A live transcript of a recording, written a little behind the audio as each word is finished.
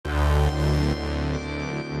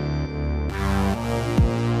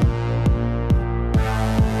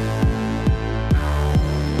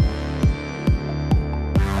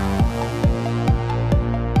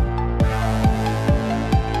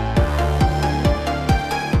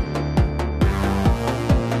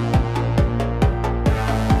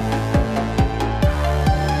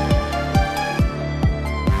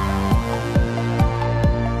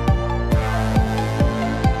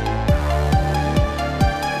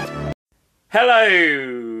Hello,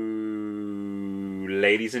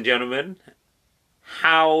 ladies and gentlemen.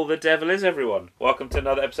 How the devil is everyone? Welcome to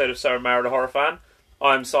another episode of Sarah Mara the Horror Fan.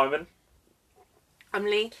 I'm Simon. I'm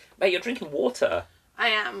Lee. Mate, you're drinking water. I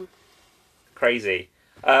am. Crazy.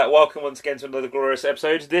 Welcome once again to another glorious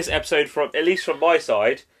episode. This episode, at least from my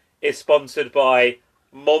side, is sponsored by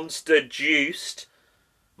Monster Juiced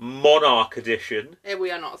Monarch Edition.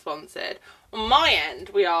 We are not sponsored. On my end,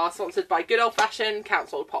 we are sponsored by good old-fashioned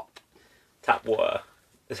council pop. Tap water.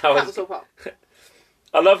 Council pop.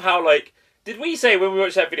 I love how, did we say when we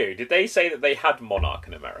watched that video, did they say that they had Monarch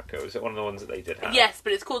in America? Was it one of the ones that they did have? Yes,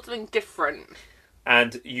 but it's called something different.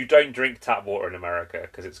 And you don't drink tap water in America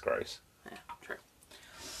because it's gross. Yeah, true.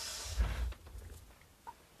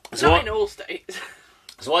 So in all states.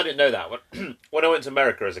 So I didn't know that. When I went to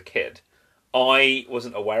America as a kid, I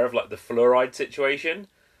wasn't aware of, the fluoride situation.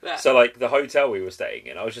 Yeah. So, the hotel we were staying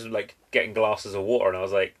in, I was just, getting glasses of water, and I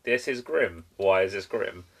was like, this is grim. Why is this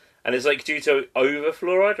grim? And it's, due to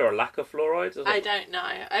over-fluoride or a lack of fluoride? I don't know.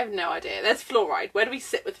 I have no idea. There's fluoride. Where do we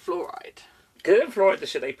sit with fluoride? Because isn't fluoride the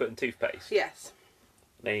shit they put in toothpaste? Yes.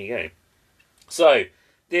 There you go. So,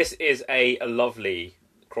 this is a lovely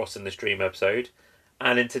Crossing the Stream episode.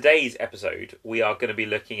 And in today's episode, we are going to be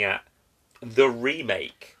looking at the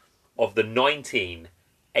remake of the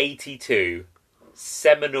 1982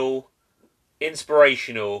 seminal,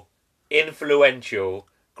 inspirational, influential,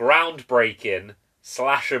 groundbreaking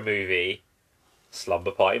slasher movie,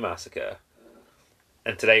 Slumber Party Massacre.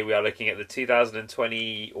 And today we are looking at the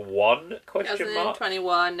 2021 question mark?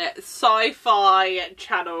 2021 Sci-Fi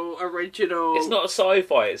Channel original. It's not a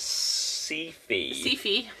sci-fi, it's sci-fi.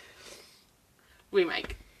 Sci-fi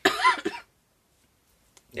remake.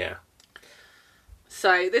 Yeah.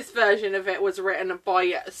 So this version of it was written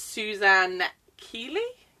by Suzanne Kelly.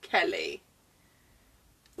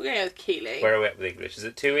 We're going to go with Keeley. Where are we at with English? Is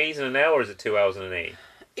it two E's and an L or is it two L's and an E?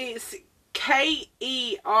 It's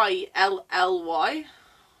Keilly. You're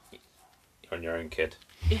on your own, kid.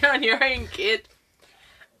 You're on your own, kid.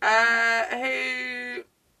 Who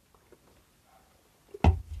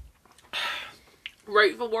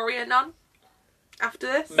wrote The Warrior Nun after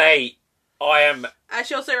this? Mate, I am...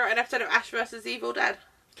 She also wrote an episode of Ash vs. Evil Dead.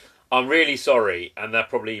 I'm really sorry, and there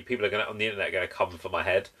probably people are on the internet going to come for my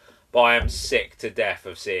head, but I am sick to death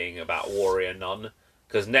of seeing about Warrior Nun,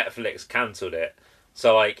 because Netflix cancelled it.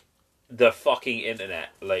 So, the fucking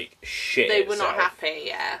internet, shit They were itself. not happy,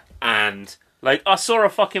 yeah. And, I saw a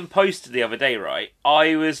fucking post the other day, right?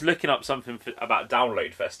 I was looking up something about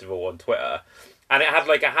Download Festival on Twitter, and it had,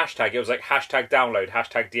 a hashtag. It was, hashtag download,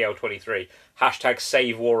 hashtag DL23, hashtag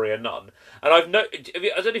save Warrior Nun. And I don't know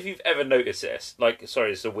if you've ever noticed this.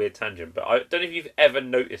 Sorry, it's a weird tangent, but I don't know if you've ever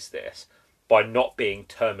noticed this by not being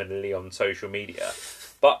terminally on social media.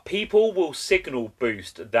 But people will signal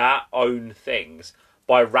boost their own things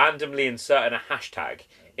by randomly inserting a hashtag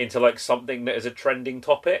into, something that is a trending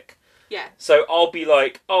topic. Yeah. So I'll be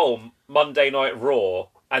Monday Night Raw,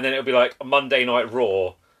 and then it'll be Monday Night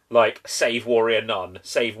Raw, save Warrior Nun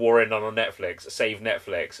on Netflix, save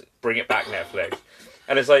Netflix, bring it back Netflix.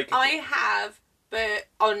 And it's I have, but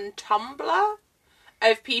on Tumblr,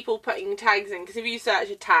 of people putting tags in, because if you search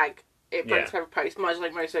a tag, it brings up a post, much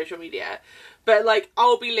like most social media. But,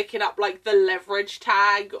 I'll be looking up, the Leverage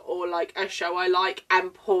tag, or, a show I like,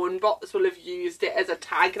 and porn bots will have used it as a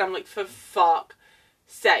tag, and I'm for fuck's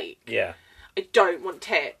sake. Yeah. I don't want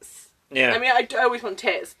tits. Yeah. I mean, I always want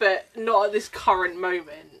tits, but not at this current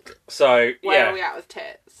moment. So, Where are we at with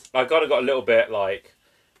tits? I got a little bit,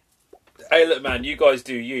 hey, look, man, you guys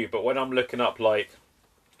do you, but when I'm looking up,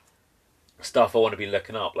 stuff I want to be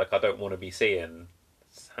looking up, I don't want to be seeing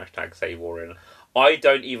hashtag save Warrior Nun. I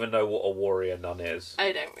don't even know what a Warrior Nun is.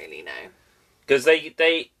 I don't really know. Because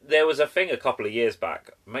there was a thing a couple of years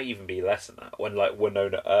back, may even be less than that, when,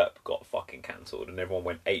 Winona Earp got fucking cancelled, and everyone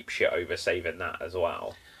went apeshit over saving that as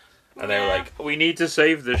well. And they were we need to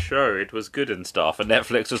save this show, it was good and stuff. And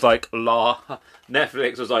Netflix was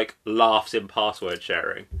laughs in password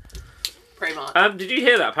sharing. Pretty much. Did you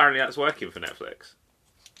hear that? Apparently that's working for Netflix.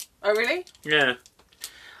 Oh, really? Yeah.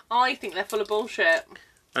 I think they're full of bullshit.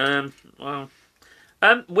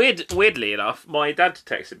 Weirdly enough, my dad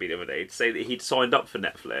texted me the other day to say that he'd signed up for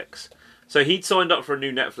Netflix. So he'd signed up for a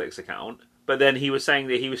new Netflix account, but then he was saying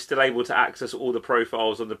that he was still able to access all the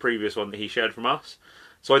profiles on the previous one that he shared from us.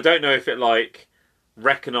 So I don't know if it,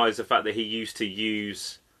 recognised the fact that he used to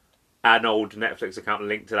use an old Netflix account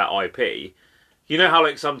linked to that IP. You know how,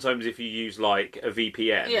 sometimes if you use, a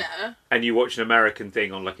VPN... And you watch an American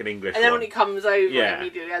thing on, an English And then one, when it comes over, it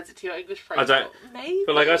immediately adds it to your English profile. I don't... Maybe.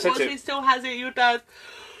 But, I said he still has it, your dad...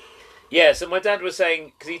 Yeah, so my dad was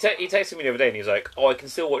saying, because he texted me the other day and he was like, oh, I can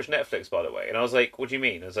still watch Netflix, by the way. And I was like, what do you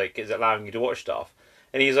mean? I was like, is it allowing you to watch stuff?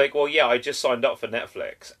 And he's like, well, yeah, I just signed up for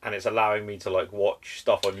Netflix and it's allowing me to, like, watch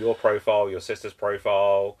stuff on your profile, your sister's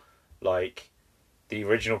profile, like, the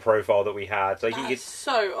original profile that we had. Like, That's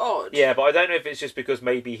so odd. Yeah, but I don't know if it's just because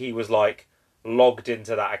maybe he was, like, logged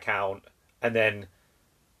into that account and then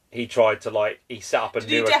he tried to, like, he set up a new account.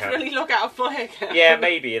 Did he definitely log out of my account? Yeah,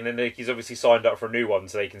 maybe. And then he's obviously signed up for a new one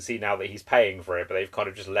so they can see now that he's paying for it, but they've kind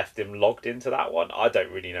of just left him logged into that one. I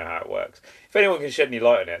don't really know how it works. If anyone can shed any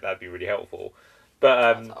light on it, that'd be really helpful.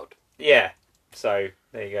 But, yeah. So,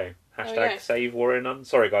 there you go. Hashtag save Warrior Nun.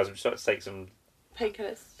 Sorry, guys, I'm just about to take some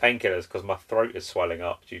painkillers because my throat is swelling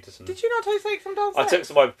up due to some... Did you not take some downstairs? I took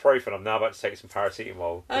some ibuprofen. I'm now about to take some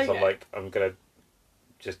paracetamol because I'm going to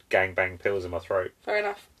just gangbang pills in my throat. Fair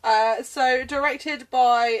enough. So, directed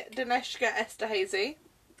by Danishka Esterhazy.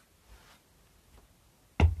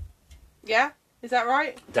 Yeah? Is that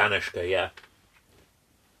right? Danishka, yeah.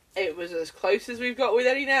 It was as close as we've got with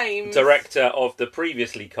any names. Director of the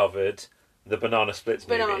previously covered The Banana Splits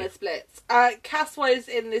movie. Banana Splits. Cast-wise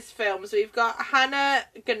in this film, so we've got Hannah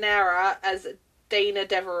Gennara as Dana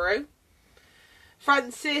Devereaux.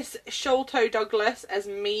 Francis Sholto-Douglas as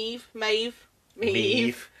Maeve. Myla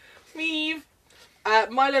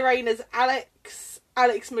Rain as Alex.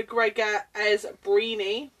 Alex McGregor as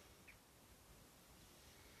Breeny.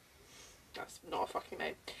 That's not a fucking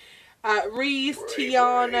name. Reese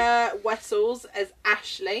Tiana Wessels as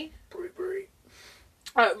Ashley.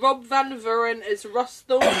 Rob Van Vuren as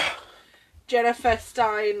Rusthorn. Jennifer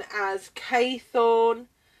Stein as Kay Thorne.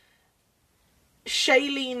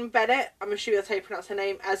 Shailene Bennett, I'm assuming that's how you pronounce her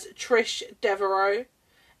name, as Trish Devereaux.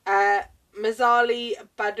 Mazzali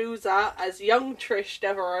Baduza as young Trish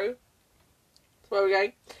Devereaux. That's where we're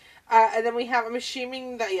going. And then we have, I'm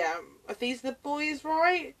assuming that, are these the boys,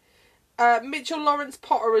 right? Mitchell Lawrence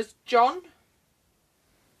Potter as John.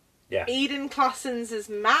 Yeah. Eden Classens as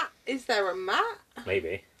Matt. Is there a Matt?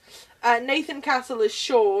 Maybe. Nathan Castle as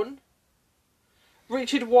Sean.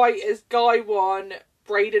 Richard White as Guy 1.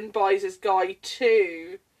 Braden Byes as Guy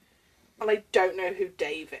 2. And I don't know who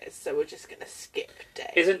Dave is, so we're just going to skip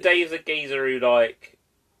Dave. Isn't Dave the geezer who, like,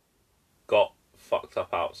 got fucked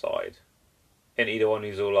up outside? Isn't he the one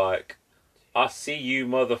who's all like, I see you,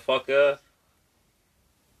 motherfucker?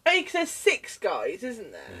 Hey, because there's 6 guys,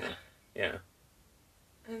 isn't there? Yeah.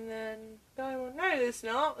 And then, no, there's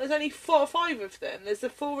not. There's only 4 or 5 of them. There's the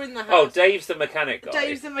 4 in the house. Oh, Dave's the mechanic guy.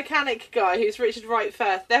 Dave's the mechanic guy, who's Richard Wright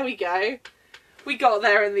first. There we go. We got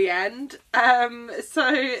there in the end.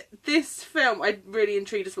 So, this film, I'm really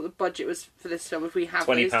intrigued as to what the budget was for this film, if we have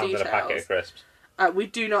those details. £20 and a packet of crisps. We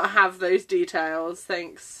do not have those details,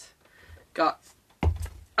 thanks. So,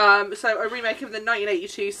 a remake of the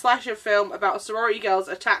 1982 slasher film about sorority girls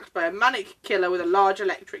attacked by a manic killer with a large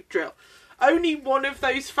electric drill. Only one of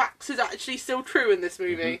those facts is actually still true in this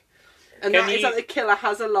movie. Mm-hmm. And is that the killer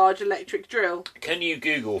has a large electric drill. Can you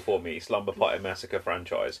Google for me Slumber Party Massacre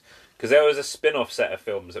franchise? Because there was a spin-off set of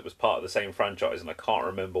films that was part of the same franchise and I can't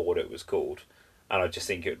remember what it was called. And I just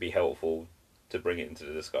think it would be helpful to bring it into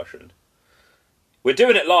the discussion. We're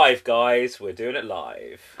doing it live, guys. We're doing it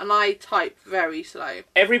live. And I type very slow.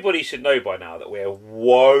 Everybody should know by now that we're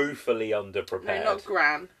woefully underprepared. No, not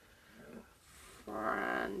Gran.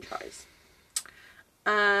 Franchise.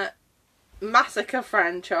 Massacre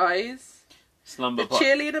franchise. Slumber The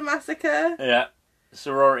Cheerleader Massacre. Yeah.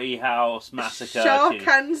 Sorority House Massacre.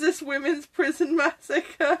 Kansas Women's Prison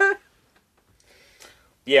Massacre.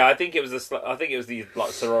 Yeah, I think it was the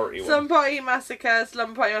sorority one. Slumber Party Massacre,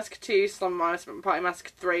 Slumber Party Massacre 2, Slumber Party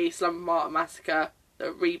Massacre 3, Slumber Party Massacre, the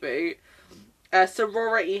reboot.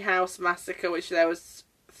 Sorority House Massacre, which there was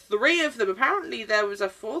 3 of them. Apparently there was a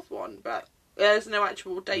 4th one, but there's no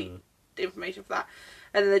actual date information for that.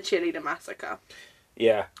 And then the Cheerleader Massacre.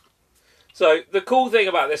 Yeah. So, the cool thing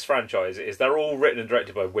about this franchise is they're all written and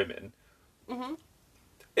directed by women. Mm-hmm.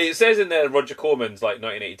 It says in there Roger Corman's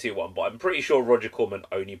 1982 one, but I'm pretty sure Roger Corman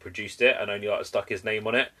only produced it and only stuck his name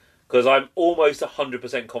on it. Because I'm almost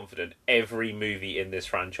 100% confident every movie in this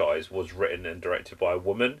franchise was written and directed by a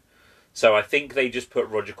woman. So I think they just put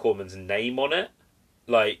Roger Corman's name on it.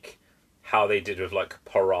 Like how they did with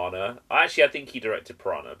Piranha. Actually, I think he directed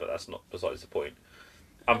Piranha, but that's not besides the point.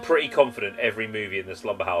 I'm pretty confident every movie in the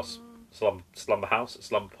Slumber Party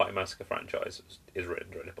Massacre franchise is written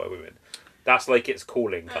and directed by women. That's its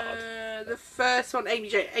calling card. The first one,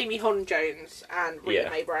 Amy Hon Jones and Rita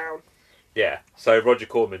Mae Brown. Yeah, so Roger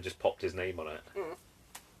Corman just popped his name on it. Mm.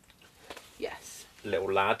 Yes.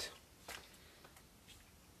 Little lad.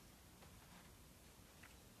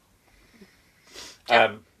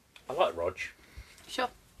 I like Rog. Sure.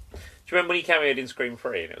 Do you remember when he cameoed in Scream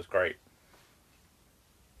 3 and it was great?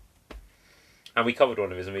 And we covered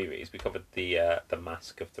one of his movies. We covered the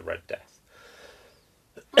Mask of the Red Death,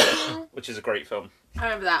 which is a great film. I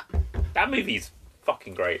remember that. That movie's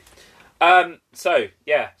fucking great. So,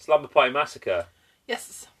 yeah, Slumber Party Massacre.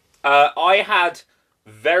 Yes. I had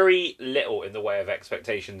very little in the way of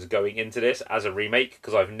expectations going into this as a remake,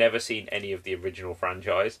 because I've never seen any of the original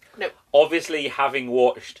franchise. Nope. Obviously, having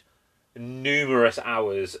watched numerous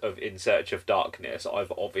hours of In Search of Darkness,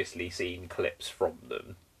 I've obviously seen clips from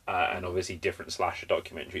them. And obviously different slasher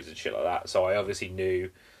documentaries and shit like that. So I obviously knew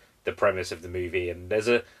the premise of the movie. And there's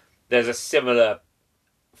a similar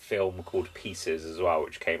film called Pieces as well,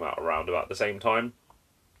 which came out around about the same time.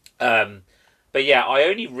 But yeah, I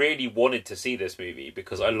only really wanted to see this movie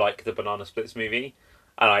because I like the Banana Splits movie.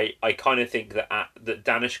 And I kind of think that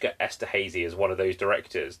Danishka Esterhazy is one of those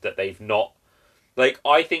directors that they've not... Like,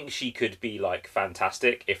 I think she could be, like,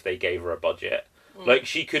 fantastic if they gave her a budget. Like,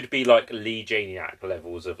 she could be, like, Lee Janiak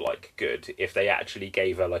levels of, like, good if they actually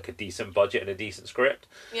gave her, like, a decent budget and a decent script.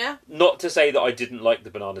 Yeah. Not to say that I didn't like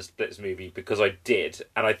the Banana Splits movie, because I did.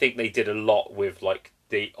 And I think they did a lot with, like,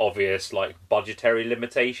 the obvious, like, budgetary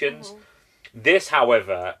limitations. Mm-hmm. This,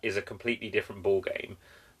 however, is a completely different ballgame.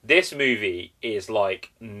 This movie is,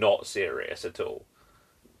 like, not serious at all.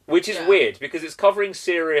 Which is weird, because it's covering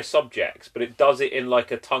serious subjects, but it does it in,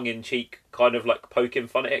 like, a tongue-in-cheek kind of, like, poking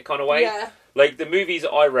fun at it kind of way. Yeah. Like, the movies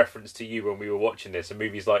I referenced to you when we were watching this are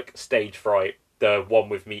movies like Stage Fright, the one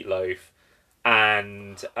with Meatloaf,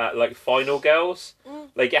 and, like, Final Girls.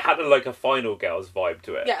 Like, it had, like, a Final Girls vibe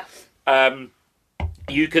to it. Yeah.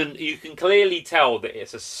 You can clearly tell that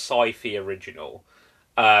it's a sci-fi original.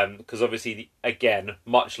 Because, obviously, again,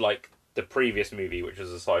 much like the previous movie, which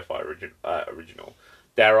was a sci-fi original,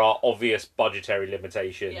 there are obvious budgetary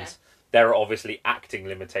limitations. Yeah. There are obviously acting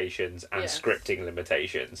limitations and scripting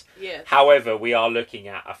limitations. Yes. However, we are looking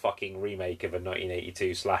at a fucking remake of a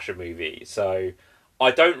 1982 slasher movie. So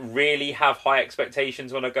I don't really have high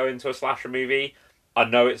expectations when I go into a slasher movie. I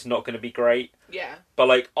know it's not going to be great. Yeah.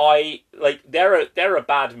 But there are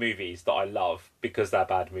bad movies that I love because they're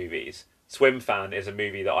bad movies. Swim Fan is a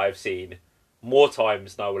movie that I've seen more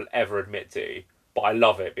times than I will ever admit to, but I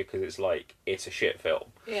love it because it's a shit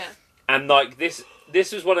film. Yeah. And, like, this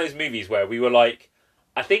was one of those movies where we were, like,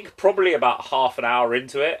 I think probably about half an hour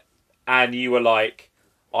into it, and you were like,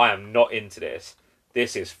 I am not into this.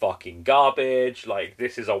 This is fucking garbage. Like,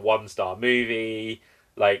 this is a 1-star movie.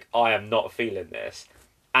 Like, I am not feeling this.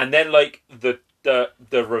 And then, like, the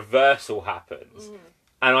reversal happens.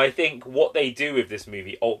 And I think what they do with this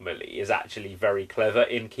movie, ultimately, is actually very clever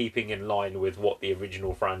in keeping in line with what the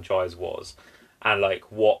original franchise was. And, like,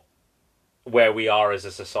 where we are as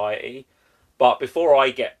a society. But before I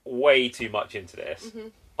get way too much into this,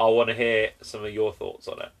 I want to hear some of your thoughts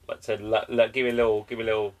on it. Give me a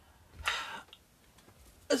little.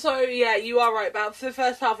 So yeah, you are right. About for the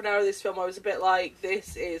first half an hour of this film, I was a bit like,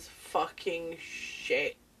 "This is fucking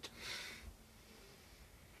shit."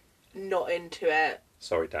 Not into it.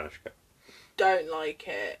 Sorry, Danishka. Don't like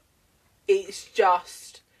it. It's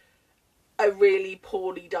just a really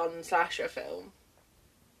poorly done slasher film.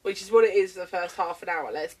 Which is what it is the first half an hour,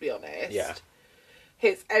 let's be honest. Yeah.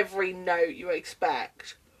 Hits every note you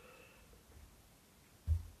expect.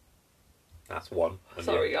 That's one.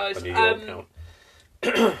 Sorry, guys. On your count.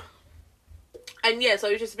 And yes, I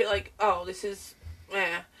was just a bit like, oh, this is...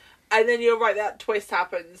 yeah. And then you're right, that twist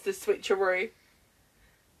happens, the switcheroo.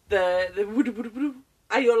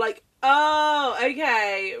 And you're like, oh,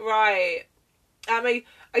 okay, right. I mean,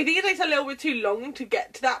 I think it takes a little bit too long to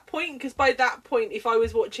get to that point, because by that point, if I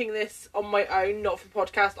was watching this on my own, not for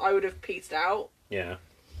podcast, I would have pieced out. Yeah.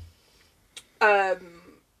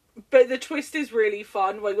 But the twist is really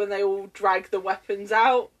fun, like when they all drag the weapons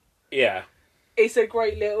out. Yeah. It's a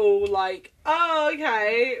great little, like, oh,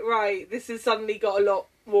 okay, right, this has suddenly got a lot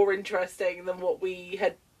more interesting than what we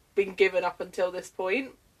had been given up until this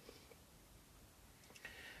point.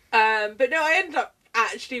 But no, I ended up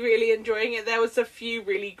actually really enjoying it. There was a few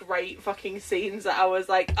really great fucking scenes that I was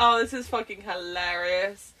like, oh, this is fucking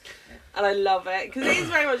hilarious. And I love it. Because it is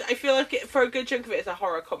very much, I feel like for a good chunk of it, it's a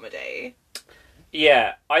horror comedy.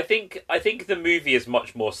 Yeah, I think the movie is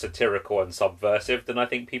much more satirical and subversive than I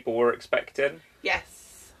think people were expecting.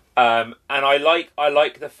 Yes. And I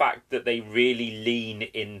like the fact that they really lean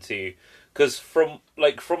into, because from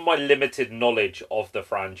my limited knowledge of the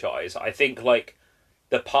franchise, I think like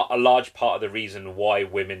a large part of the reason why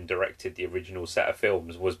women directed the original set of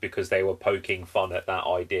films was because they were poking fun at that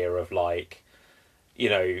idea of, like, you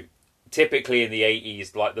know, typically in the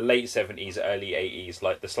 80s, like the late 70s, early 80s,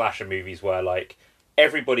 like the slasher movies were like,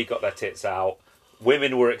 everybody got their tits out,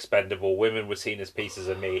 women were expendable, women were seen as pieces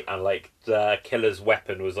of meat, and like the killer's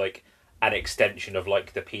weapon was like an extension of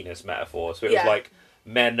like the penis metaphor. So it was like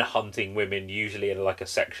men hunting women, usually in like a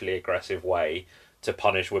sexually aggressive way, to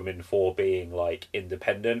punish women for being like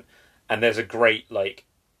independent. And there's a great like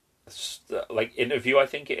interview, I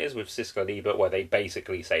think it is, with Siskel and Ebert, where they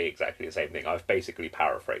basically say exactly the same thing. I've basically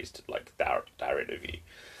paraphrased like their interview.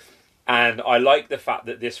 And I like the fact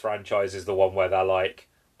that this franchise is the one where they're like,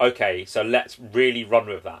 okay, so let's really run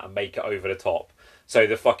with that and make it over the top. So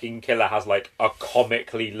the fucking killer has like a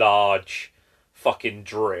comically large fucking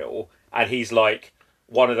drill, and he's like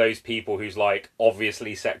one of those people who's like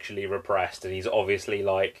obviously sexually repressed, and he's obviously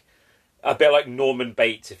like a bit like Norman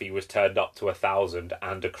Bates if he was turned up to 1,000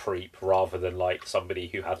 and a creep, rather than like somebody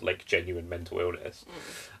who had like genuine mental illness.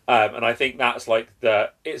 And I think that's like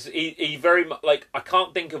he very much, like, I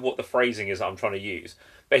can't think of what the phrasing is that I'm trying to use,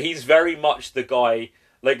 but he's very much the guy,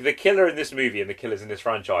 like the killer in this movie and the killers in this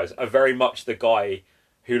franchise are very much the guy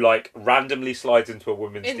who like randomly slides into a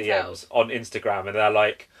woman's DMs on Instagram, and they're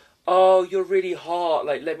like, oh, you're really hot,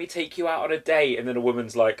 like, let me take you out on a date. And then a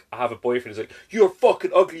woman's like, I have a boyfriend. He's like, you're a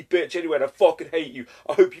fucking ugly bitch anyway, and I fucking hate you.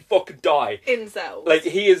 I hope you fucking die. Incels. Like,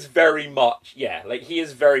 he is very much, he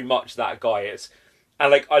is very much that guy.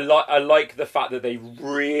 And like, I like the fact that they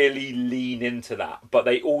really lean into that, but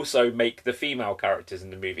they also make the female characters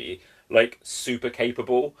in the movie like super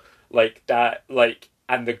capable, like that, like,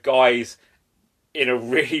 and the guys, in a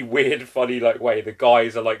really weird, funny like way, the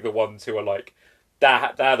guys are like the ones who are like,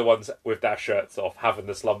 they're the ones with their shirts off having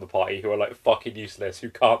the slumber party, who are like fucking useless,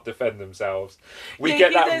 who can't defend themselves. We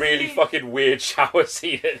get that really fucking weird shower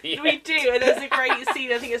scene at the end. We do, and there's a great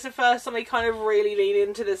scene. I think it's the first time they kind of really lean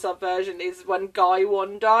into this subversion, is when Guy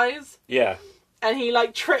 1 dies. Yeah. And he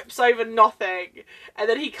like trips over nothing, and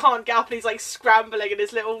then he can't get up, and he's like scrambling, and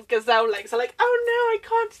his little gazelle legs are like, oh no, I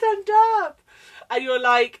can't stand up. And you're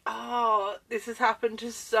like, oh, this has happened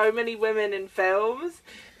to so many women in films.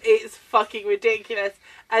 It's fucking ridiculous.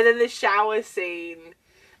 And then the shower scene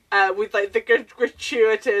with like the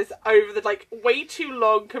gratuitous, over the like way too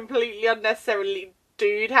long, completely unnecessarily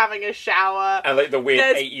dude having a shower, and like the weird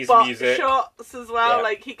There's 80s butt music shots as well. Yeah.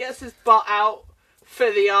 Like he gets his butt out for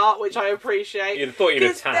the art, which I appreciate. You'd have thought you'd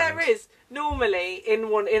have tanned. There is normally in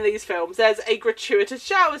these films, there's a gratuitous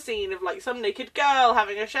shower scene of like some naked girl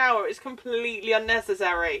having a shower. It's completely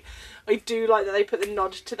unnecessary. I do like that they put the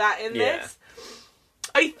nod to that in this.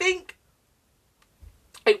 I think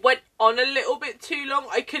it went on a little bit too long.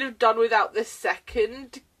 I could have done without the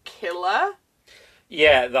second killer.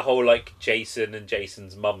 Yeah, the whole like Jason and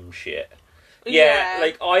Jason's mum shit. Yeah,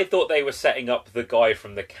 like I thought they were setting up the guy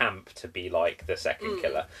from the camp to be like the second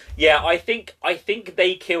killer. Yeah, I think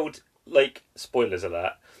they killed, like, spoilers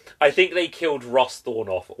alert, I think they killed Ross Thorne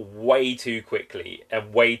off way too quickly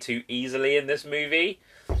and way too easily in this movie.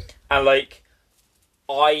 And like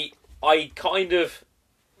I kind of,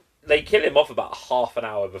 they kill him off about half an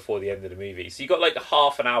hour before the end of the movie. So you got like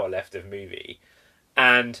half an hour left of movie,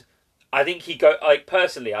 and I think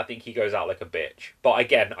personally, I think he goes out like a bitch. But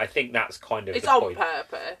again, I think that's kind of the point. It's on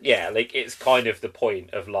purpose. Yeah, like, it's kind of the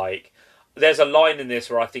point of, like, there's a line in this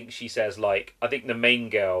where I think she says, like, I think the main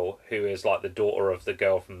girl, who is, like, the daughter of the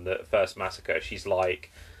girl from the first massacre, she's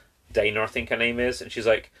like, Dana, I think her name is, and she's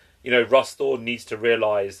like, you know, Russ Thorne needs to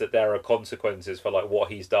realise that there are consequences for, like,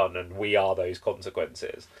 what he's done, and we are those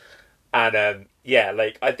consequences. And yeah,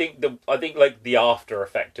 like, I think like the after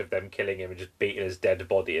effect of them killing him and just beating his dead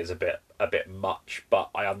body is a bit much, but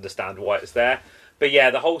I understand why it's there. But yeah,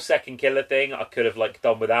 the whole second killer thing I could have like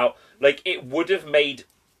done without. Like, it would have made,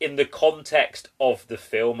 in the context of the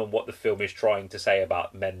film and what the film is trying to say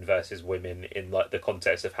about men versus women, in like the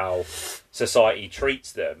context of how society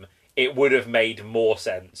treats them, it would have made more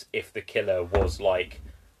sense if the killer was like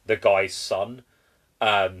the guy's son.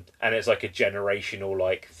 And it's like a generational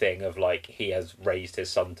like thing of like, he has raised his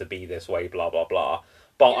son to be this way, blah blah blah.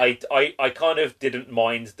 But yeah. I kind of didn't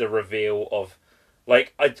mind the reveal of,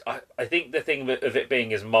 like, I think the thing of it being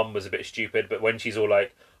his mum was a bit stupid. But when she's all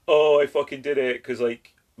like, oh, I fucking did it because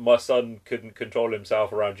like my son couldn't control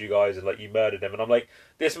himself around you guys and like you murdered him, and I'm like,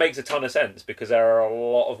 this makes a ton of sense because there are a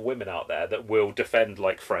lot of women out there that will defend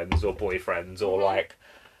like friends or boyfriends or like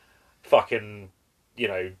fucking, you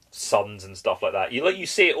know, sons and stuff like that. You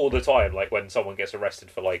see it all the time, like when someone gets arrested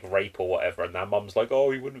for like rape or whatever, and their mum's like, "Oh,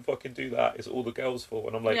 he wouldn't fucking do that. It's all the girls' fault."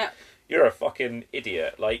 And I'm like, "You're a fucking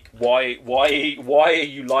idiot. Like, why are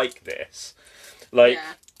you like this? Like,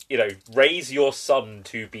 you know, raise your son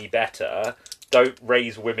to be better. Don't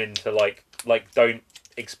raise women to like don't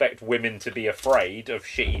expect women to be afraid of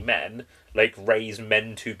shitty men. Like, raise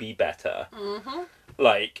men to be better."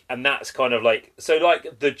 Like, and that's kind of like, so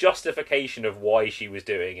like the justification of why she was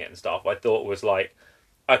doing it and stuff, I thought was like,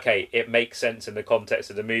 okay, it makes sense in the context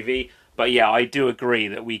of the movie. But yeah, I do agree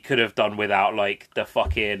that we could have done without like the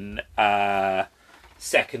fucking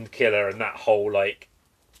second killer and that whole like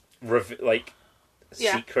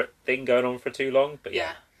secret thing going on for too long. But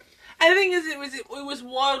yeah. And the thing is, it was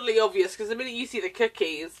wildly obvious because the minute you see the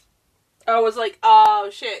cookies, I was like, oh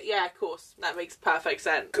shit, yeah, of course, that makes perfect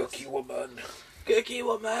sense. Cookie woman.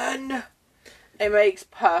 It makes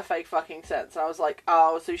perfect fucking sense. I was like,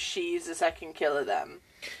 oh, so she's the second killer then.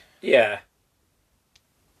 Yeah.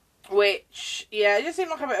 Which, yeah, it just seemed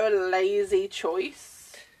like a bit of a lazy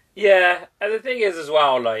choice. Yeah, and the thing is as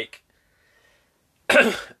well, like...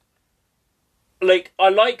 like, I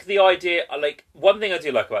like the idea... Like, one thing I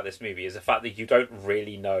do like about this movie is the fact that you don't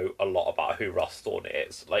really know a lot about who Russ Thorne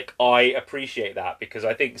is. Like, I appreciate that, because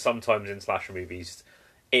I think sometimes in slasher movies,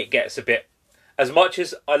 it gets a bit... As much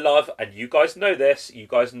as I love, and you guys know this, you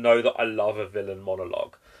guys know that I love a villain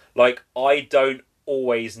monologue. Like, I don't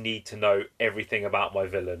always need to know everything about my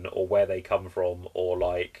villain, or where they come from, or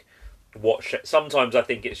like what sometimes I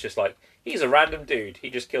think it's just like, he's a random dude, he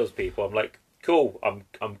just kills people. I'm like, cool,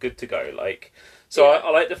 I'm good to go. Like, so I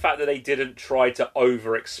like the fact that they didn't try to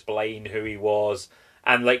over explain who he was,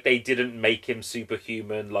 and like they didn't make him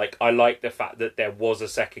superhuman. Like, I like the fact that there was a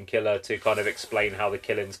second killer to kind of explain how the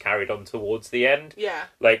killings carried on towards the end. Yeah.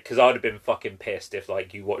 Like, because I'd have been fucking pissed if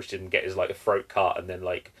like you watched him get his like throat cut and then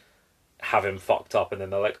like have him fucked up, and then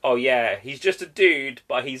they're like, oh yeah, he's just a dude,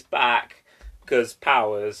 but he's back because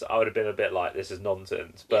powers. I would have been a bit like, this is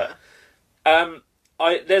nonsense. But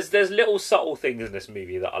there's little subtle things in this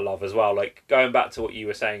movie that I love as well. Like, going back to what you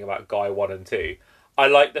were saying about Guy 1 and 2, I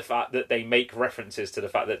like the fact that they make references to the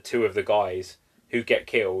fact that two of the guys who get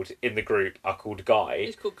killed in the group are called Guy.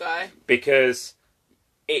 He's called Guy. Because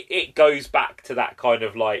it goes back to that kind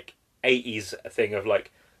of like 80s thing of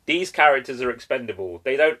like, these characters are expendable.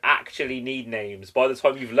 They don't actually need names. By the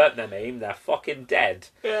time you've learnt their name, they're fucking dead.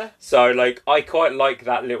 Yeah. So, like, I quite like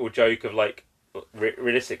that little joke of, like,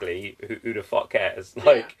 realistically, who the fuck cares?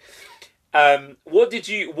 Like, what did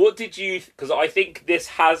you, because I think this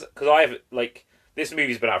has, because I have, like, this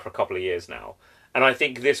movie's been out for a couple of years now, and I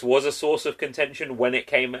think this was a source of contention when it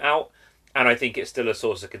came out, and I think it's still a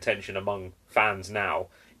source of contention among fans now,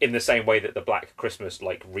 in the same way that the Black Christmas,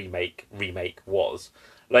 like, remake was.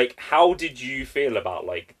 Like, how did you feel about,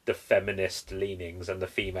 like, the feminist leanings and the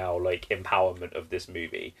female, like, empowerment of this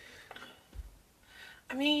movie?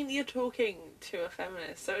 I mean, you're talking to a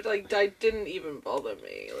feminist, so, like, that didn't even bother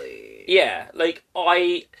me. Like... Yeah, like,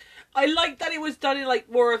 I like that it was done in, like,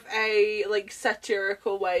 more of a, like,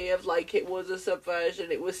 satirical way of, like, it was a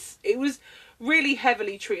subversion. It was really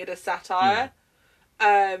heavily treated as satire.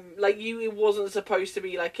 Like, it wasn't supposed to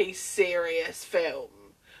be, like, a serious film.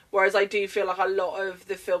 Whereas I do feel like a lot of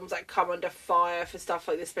the films that come under fire for stuff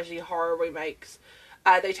like this, especially horror remakes,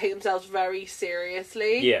 they take themselves very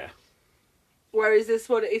seriously. Yeah. Whereas this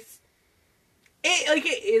one, it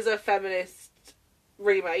is a feminist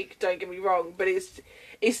remake, don't get me wrong, but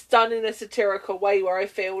it's done in a satirical way where I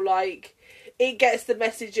feel like it gets the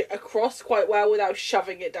message across quite well without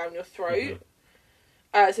shoving it down your throat.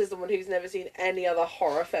 Says the one who's never seen any other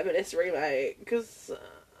horror feminist remake, because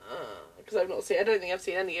I've not seen. I don't think I've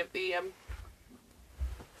seen any of the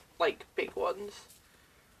like big ones.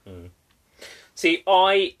 See,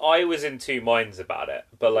 I was in two minds about it,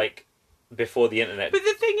 but like before the internet. But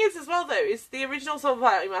the thing is, as well, though, is the original Slumber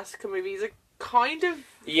Party Massacre movies are kind of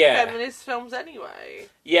feminist films anyway.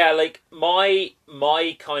 Yeah, like my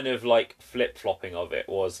kind of like flip flopping of it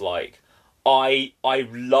was like, I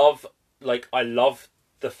love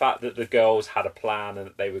the fact that the girls had a plan and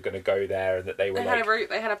that they were going to go there and that they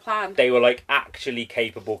had a plan. They were like actually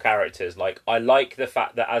capable characters. Like, I like the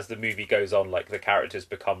fact that as the movie goes on, like the characters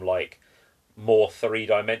become like more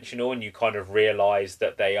three-dimensional and you kind of realise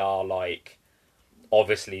that they are like,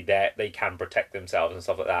 obviously they can protect themselves and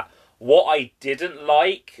stuff like that. What I didn't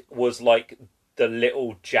like was like the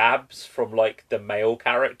little jabs from like the male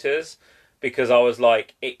characters, because I was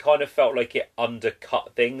like, it kind of felt like it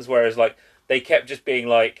undercut things, whereas like they kept just being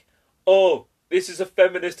like, oh, this is a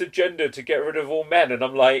feminist agenda to get rid of all men. And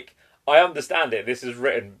I'm like, I understand it. This is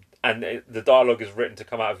written, and the dialogue is written to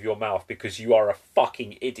come out of your mouth because you are a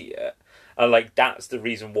fucking idiot. And like, that's the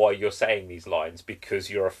reason why you're saying these lines, because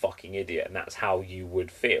you're a fucking idiot. And that's how you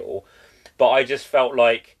would feel. But I just felt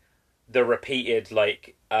like the repeated,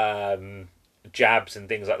 like, jabs and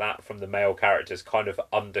things like that from the male characters kind of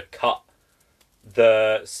undercut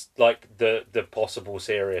the possible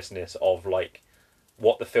seriousness of like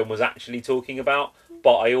what the film was actually talking about.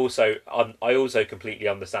 But I also completely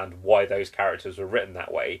understand why those characters were written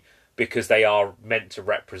that way, because they are meant to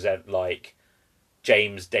represent like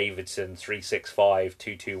James Davidson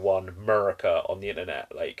 365221 Murica on the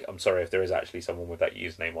internet. Like, I'm sorry if there is actually someone with that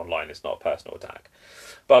username online. It's not a personal attack,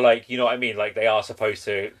 but like, you know what I mean. Like, they are supposed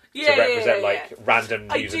to represent like random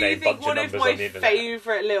username bunch of numbers on the internet. One of my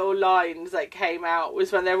favourite little lines that came out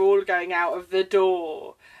was when they're all going out of the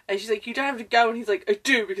door, and she's like, "You don't have to go," and he's like, "I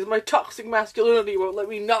do, because my toxic masculinity won't let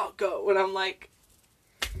me not go." And I'm like,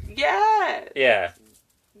 yeah,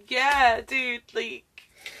 dude, like.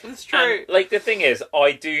 It's true. And, like, the thing is,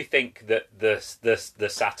 I do think that the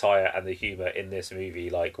satire and the humour in this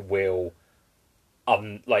movie like will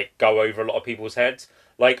like go over a lot of people's heads.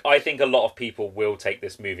 Like, I think a lot of people will take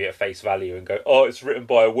this movie at face value and go, "Oh, it's written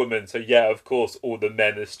by a woman, so yeah, of course all the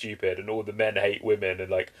men are stupid and all the men hate women,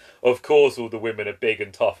 and like, of course all the women are big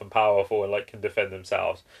and tough and powerful and like can defend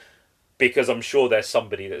themselves." Because I'm sure there's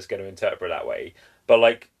somebody that's going to interpret that way. But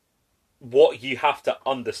like, what you have to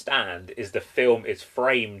understand is the film is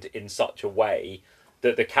framed in such a way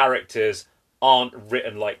that the characters aren't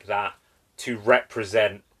written like that to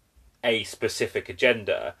represent a specific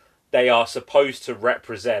agenda. They are supposed to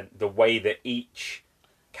represent the way that each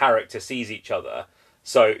character sees each other.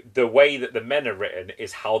 So the way that the men are written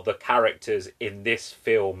is how the characters in this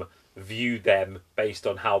film view them based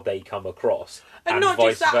on how they come across. And not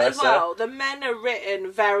vice just that versa. As well. The men are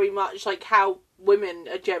written very much like how women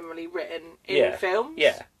are generally written in films.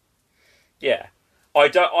 Yeah. I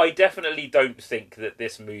definitely don't think that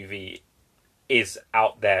this movie is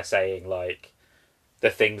out there saying like the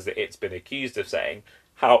things that it's been accused of saying.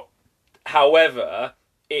 However,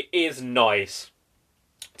 it is nice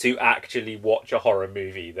to actually watch a horror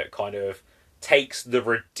movie that kind of takes the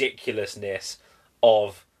ridiculousness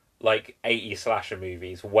of like 80s slasher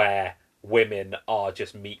movies where women are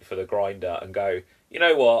just meat for the grinder and go, you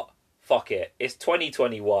know what? Fuck it. It's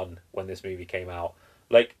 2021 when this movie came out.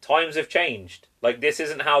 Like, times have changed. Like, this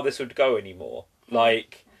isn't how this would go anymore.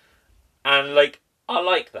 Like, and like, I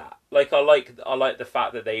like that. Like, I like the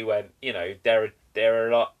fact that they went, you know, there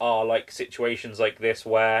are like situations like this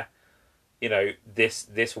where, you know,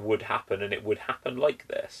 this would happen and it would happen like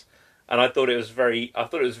this. And I thought it was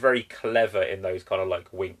very clever in those kind of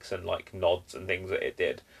like winks and like nods and things that it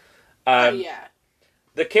did.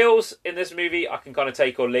 The kills in this movie I can kind of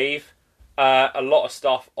take or leave. A lot of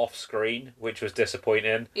stuff off screen, which was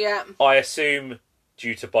disappointing. Yeah. I assume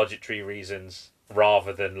due to budgetary reasons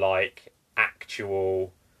rather than like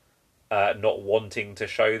actual not wanting to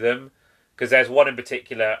show them. Because there's one in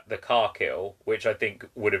particular, the car kill, which I think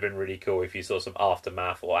would have been really cool if you saw some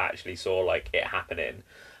aftermath or actually saw like it happening.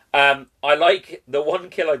 I like the one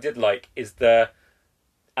kill I did like is and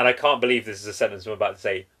I can't believe this is a sentence I'm about to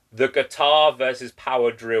say, the guitar versus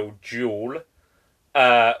power drill duel,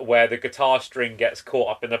 where the guitar string gets caught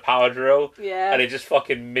up in the power drill, and it just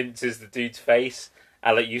fucking minces the dude's face,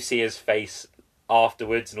 and like you see his face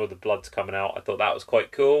afterwards and all the blood's coming out. I thought that was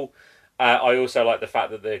quite cool. I also like the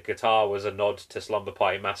fact that the guitar was a nod to Slumber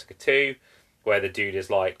Party Massacre 2, where the dude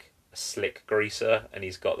is like a slick greaser and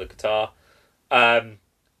he's got the guitar. I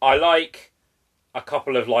like I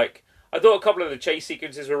thought a couple of the chase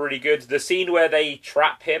sequences were really good. The scene where they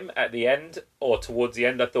trap him at the end, or towards the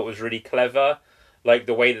end, I thought was really clever. Like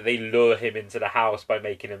the way that they lure him into the house by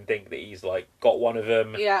making him think that he's like got one of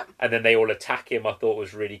them. Yeah. And then they all attack him, I thought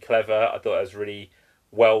was really clever. I thought it was really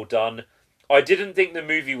well done. I didn't think the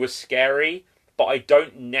movie was scary, but I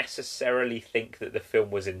don't necessarily think that the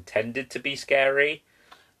film was intended to be scary.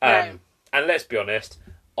 No. And let's be honest,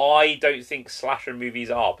 I don't think slasher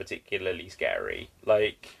movies are particularly scary.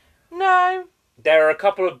 Like, no, there are a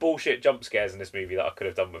couple of bullshit jump scares in this movie that I could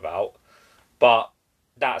have done without, but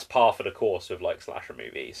that's par for the course with like slasher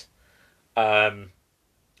movies.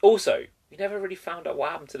 Also, we never really found out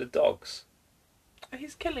what happened to the dogs.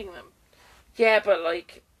 He's killing them. Yeah, but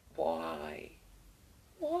like, why?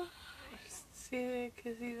 Why?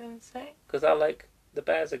 Because he's insane. Because I like the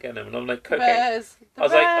bears again, and I'm like, cocaine. Bears. I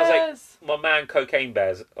was like, my man, cocaine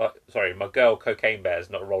bears. My girl, cocaine bears,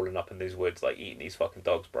 not rolling up in these woods, like eating these fucking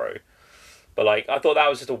dogs, bro. But like, I thought that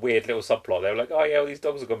was just a weird little subplot. They were like, oh yeah, all these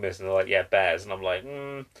dogs have gone missing. They're like, yeah, bears, and I'm like,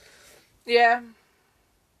 yeah.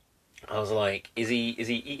 I was like, is he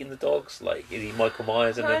eating the dogs? Like, is he Michael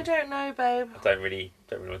Myers in them? I don't know, babe. I don't really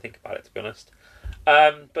want to think about it, to be honest.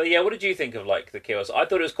 But yeah, what did you think of like the kills? I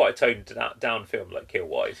thought it was quite a toned down film, like kill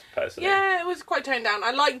wise, personally. Yeah, it was quite toned down.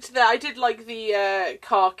 I did like the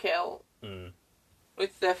car kill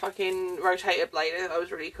with the fucking rotator blade. That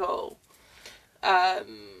was really cool.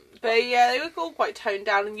 But yeah, they were all quite toned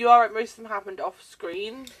down, and you are right, most of them happened off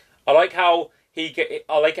screen. I like how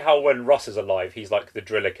I like how when Russ is alive, he's like the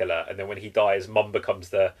driller killer, and then when he dies, Mum becomes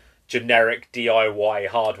the generic DIY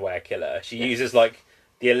hardware killer. She uses like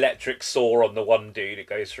the electric saw on the one dude, it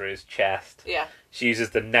goes through his chest. Yeah. She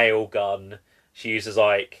uses the nail gun. She uses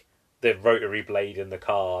like the rotary blade in the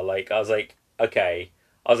car. Like, I was like, okay.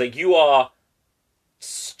 I was like, you are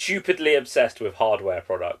stupidly obsessed with hardware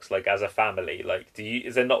products, like as a family. Like,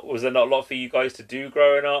 was there not a lot for you guys to do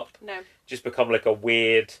growing up? No. Just become like a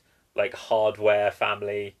weird, like, hardware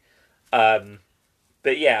family. But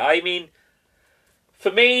yeah, I mean,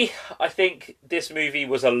 for me, I think this movie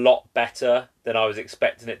was a lot better than I was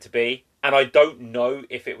expecting it to be. And I don't know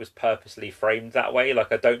if it was purposely framed that way.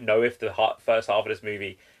 Like, I don't know if the first half of this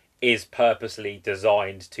movie is purposely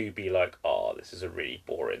designed to be like, oh, this is a really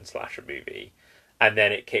boring slasher movie. And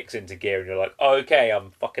then it kicks into gear and you're like, oh, okay,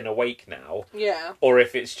 I'm fucking awake now. Yeah. Or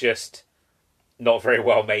if it's just not very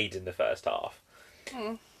well made in the first half.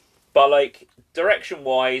 Mm. But, like,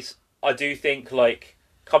 direction-wise, I do think, like,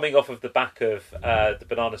 coming off of the back of the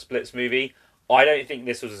Banana Splits movie, I don't think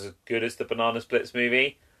this was as good as the Banana Splits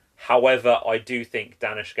movie. However, I do think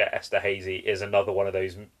Danishka Esterhazy is another one of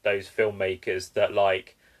those filmmakers that,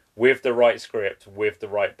 like, with the right script, with the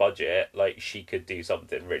right budget, like, she could do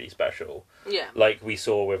something really special. Yeah. Like we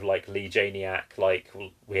saw with, like, Lee Janiak, like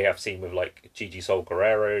we have seen with, like, Gigi Sol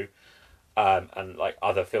Guerrero, and, like,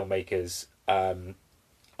 other filmmakers.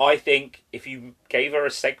 I think if you gave her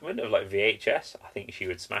a segment of, like, VHS, I think she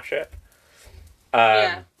would smash it.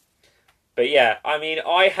 Yeah. But yeah, I mean,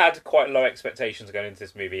 I had quite low expectations going into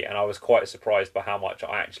this movie, and I was quite surprised by how much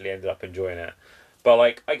I actually ended up enjoying it. But,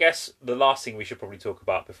 like, I guess the last thing we should probably talk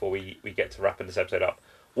about before we get to wrapping this episode up.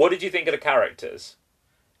 What did you think of the characters?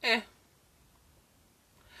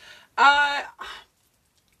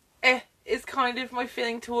 Is kind of my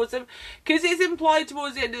feeling towards them. Because it's implied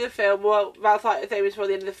towards the end of the film, well, that's like the thing before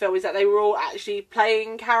the end of the film, is that they were all actually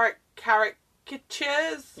playing caricatures.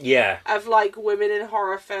 Yeah. Of, like, women in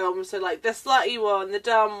horror films. So, like, the slutty one, the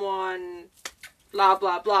dumb one, blah,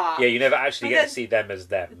 blah, blah. Yeah, you never actually get to see them as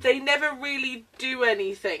them. They never really do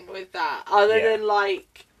anything with that, other than,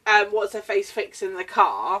 like, what's her face fixing the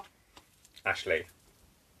car. Ashley.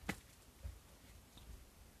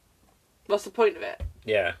 What's the point of it?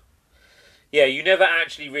 Yeah. Yeah, you never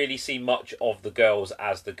actually really see much of the girls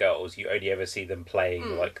as the girls. You only ever see them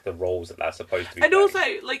playing, like, the roles that they're supposed to be playing. And also,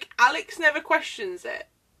 like, Alex never questions it.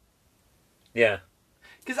 Yeah.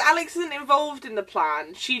 Because Alex isn't involved in the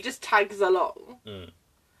plan. She just tags along. Mm.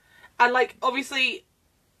 And, like, obviously,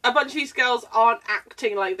 a bunch of these girls aren't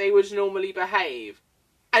acting like they would normally behave.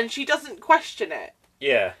 And she doesn't question it.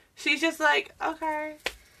 Yeah. She's just like, okay,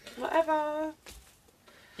 whatever.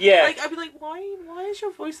 Yeah. Like, I'd be like, why is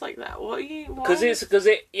your voice like that? What are you... Because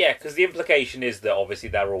the implication is that obviously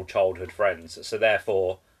they're all childhood friends. So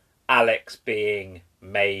therefore, Alex being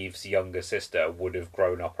Maeve's younger sister would have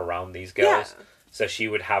grown up around these girls. Yeah. So she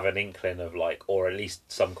would have an inkling of, like, or at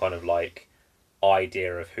least some kind of, like,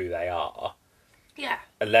 idea of who they are. Yeah.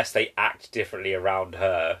 Unless they act differently around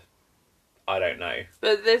her, I don't know.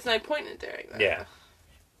 But there's no point in doing that. Yeah.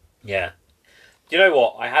 Yeah. You know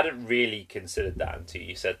what? I hadn't really considered that until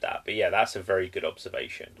you said that. But yeah, that's a very good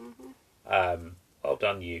observation. Mm-hmm. Well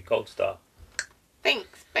done, you. Gold star.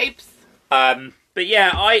 Thanks, babes. But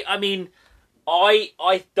yeah, I mean,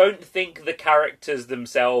 I don't think the characters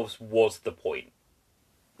themselves was the point.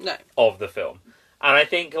 No. Of the film. And I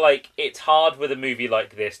think, like, it's hard with a movie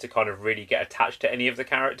like this to kind of really get attached to any of the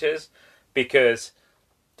characters, because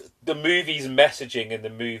the movie's messaging and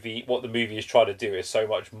what the movie is trying to do is so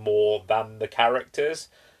much more than the characters.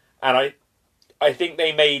 And I think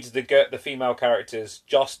they made the female characters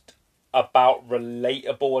just about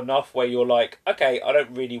relatable enough where you're like, okay, I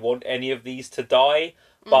don't really want any of these to die,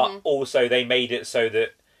 but also they made it so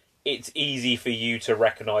that it's easy for you to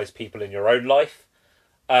recognise people in your own life.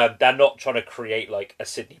 They're not trying to create, like, a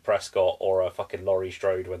Sidney Prescott or a fucking Laurie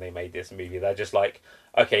Strode when they made this movie. They're just like,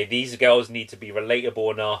 okay, these girls need to be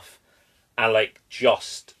relatable enough and, like,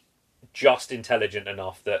 just intelligent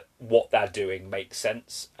enough that what they're doing makes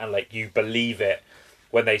sense. And, like, you believe it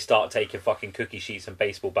when they start taking fucking cookie sheets and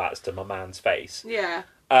baseball bats to my man's face. Yeah.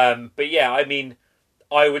 But yeah, I mean,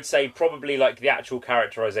 I would say probably, like, the actual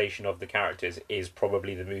characterization of the characters is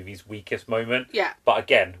probably the movie's weakest moment. Yeah. But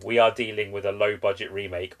again, we are dealing with a low-budget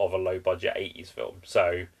remake of a low-budget 80s film.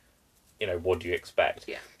 So, you know, what do you expect?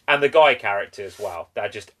 Yeah. And the guy characters, wow, they're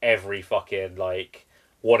just every fucking, like,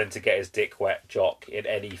 wanting to get his dick wet jock in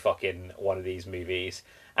any fucking one of these movies.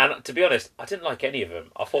 And to be honest, I didn't like any of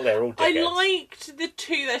them. I thought they were all dickheads. I liked the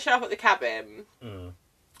two that show up at the cabin.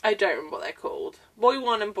 I don't remember what they're called. Boy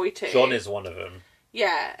 1 and Boy 2. John is one of them.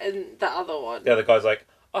 Yeah, and the other one. The other guy's like,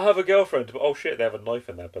 I have a girlfriend, but oh shit, they have a knife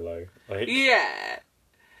in their pillow. Like, yeah.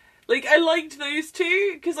 Like, I liked those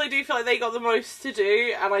two, because I do feel like they got the most to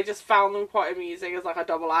do, and I just found them quite amusing as, like, a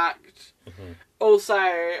double act. Mm-hmm. Also,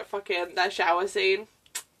 fucking their shower scene.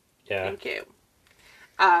 Yeah. Thank you.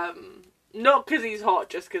 Not because he's hot,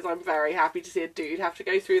 just because I'm very happy to see a dude have to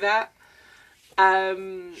go through that.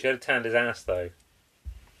 Should have tanned his ass, though.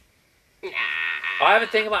 Nah. I have a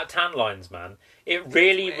thing about tan lines, man. It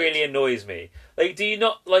really, really annoys me. Like, do you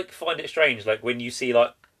not, like, find it strange, like, when you see,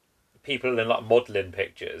 like, people in, like, modelling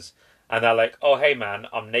pictures, and they're like, oh, hey, man,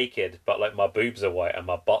 I'm naked, but, like, my boobs are white and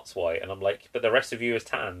my butt's white, and I'm like, but the rest of you is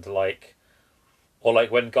tanned, like... Or,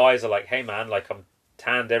 like, when guys are like, hey, man, like, I'm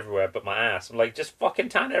tanned everywhere but my ass. I'm like, just fucking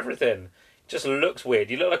tan everything. It just looks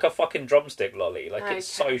weird. You look like a fucking drumstick lolly. Like, it's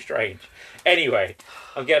so strange. Anyway,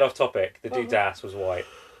 I'm getting off topic. The dude's ass was white.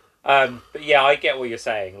 But yeah, I get what you're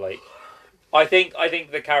saying. Like, I think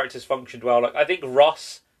the characters functioned well. Like, I think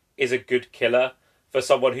Ross is a good killer for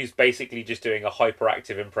someone who's basically just doing a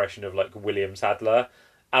hyperactive impression of, like, William Sadler.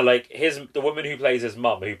 And, like, the woman who plays his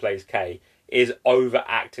mum, who plays Kay, is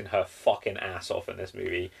overacting her fucking ass off in this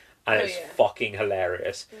movie. And it's fucking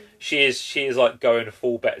hilarious. Mm-hmm. She is, like, going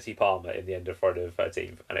full Betsy Palmer in the end of Friday the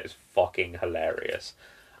 13th. And it's fucking hilarious.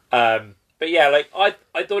 But yeah, like, I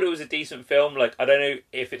thought it was a decent film. Like, I don't know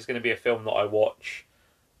if it's going to be a film that I watch,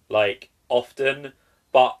 like, often.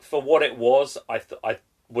 But for what it was, I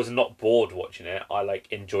was not bored watching it. I,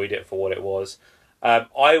 like, enjoyed it for what it was.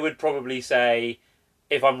 I would probably say,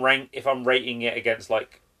 if I'm rating it against,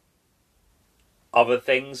 like, other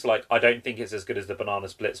things, like, I don't think it's as good as the Banana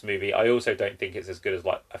Splits movie. I also don't think it's as good as,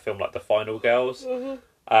 like, a film like The Final Girls,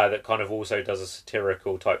 that kind of also does a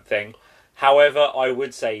satirical type thing. However, I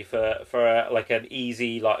would say for like an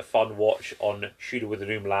easy, like, fun watch on Shooter with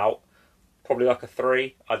an Umlaut, probably like a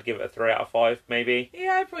 3. I'd give it a 3 out of 5, maybe.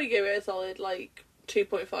 Yeah, I'd probably give it a solid, like,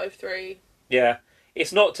 2.53. Yeah,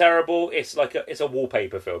 it's not terrible. It's like it's a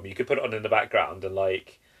wallpaper film. You could put it on in the background and,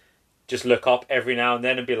 like, just look up every now and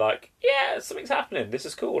then and be like, yeah, something's happening. This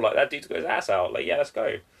is cool. Like, that dude's got his ass out. Like, yeah, let's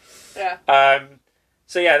go. Yeah.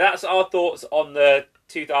 So yeah, that's our thoughts on the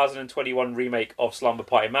 2021 remake of Slumber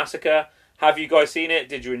Party Massacre. Have you guys seen it?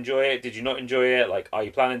 Did you enjoy it? Did you not enjoy it? Like, are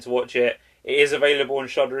you planning to watch it? It is available on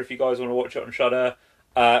Shudder if you guys want to watch it on Shudder.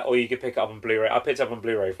 Or you could pick it up on Blu-ray. I picked it up on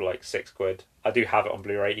Blu-ray for like £6. I do have it on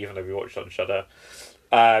Blu-ray, even though we watched it on Shudder.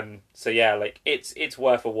 So yeah, like, it's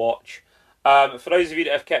worth a watch. For those of you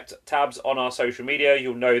that have kept tabs on our social media,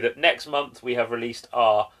 you'll know that next month we have released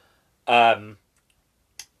our lineup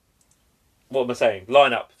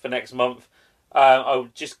for next month. I'll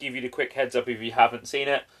just give you the quick heads up if you haven't seen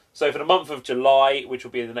it. So for the month of July, which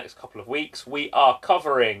will be in the next couple of weeks, we are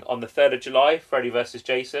covering on the 3rd of July, Freddy vs.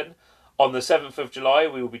 Jason. On the 7th of July,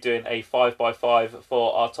 we will be doing a 5x5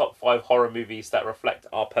 for our top 5 horror movies that reflect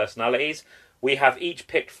our personalities. We have each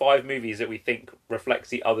picked 5 movies that we think reflects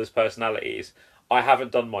the other's personalities. I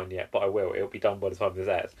haven't done mine yet, but I will. It'll be done by the time this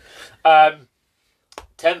airs.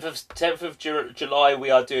 10th of July, we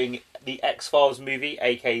are doing the X-Files movie,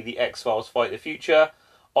 aka the X-Files Fight the Future.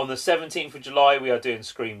 On the 17th of July, we are doing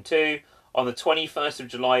Scream 2. On the 21st of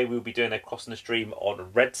July, we will be doing a Crossing the Stream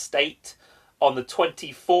on Red State. On the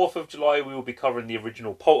 24th of July, we will be covering the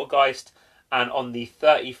original Poltergeist. And on the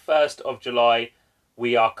 31st of July,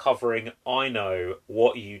 we are covering I Know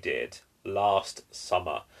What You Did Last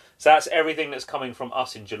Summer. So that's everything that's coming from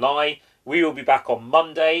us in July. We will be back on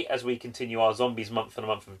Monday as we continue our Zombies month for the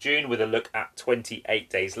month of June with a look at 28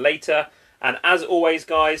 Days Later. And as always,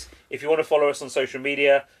 guys, if you want to follow us on social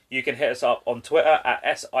media, you can hit us up on Twitter at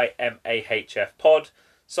SIMAHFpod.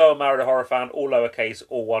 So Married a Horror Fan, all lowercase,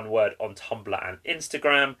 all one word, on Tumblr and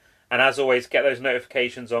Instagram. And as always, get those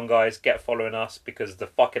notifications on, guys. Get following us, because the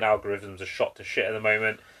fucking algorithms are shot to shit at the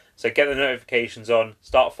moment. So get the notifications on.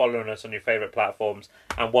 Start following us on your favourite platforms.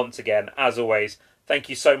 And once again, as always, thank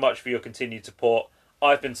you so much for your continued support.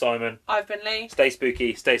 I've been Simon. I've been Lee. Stay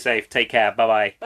spooky, stay safe, take care, bye-bye.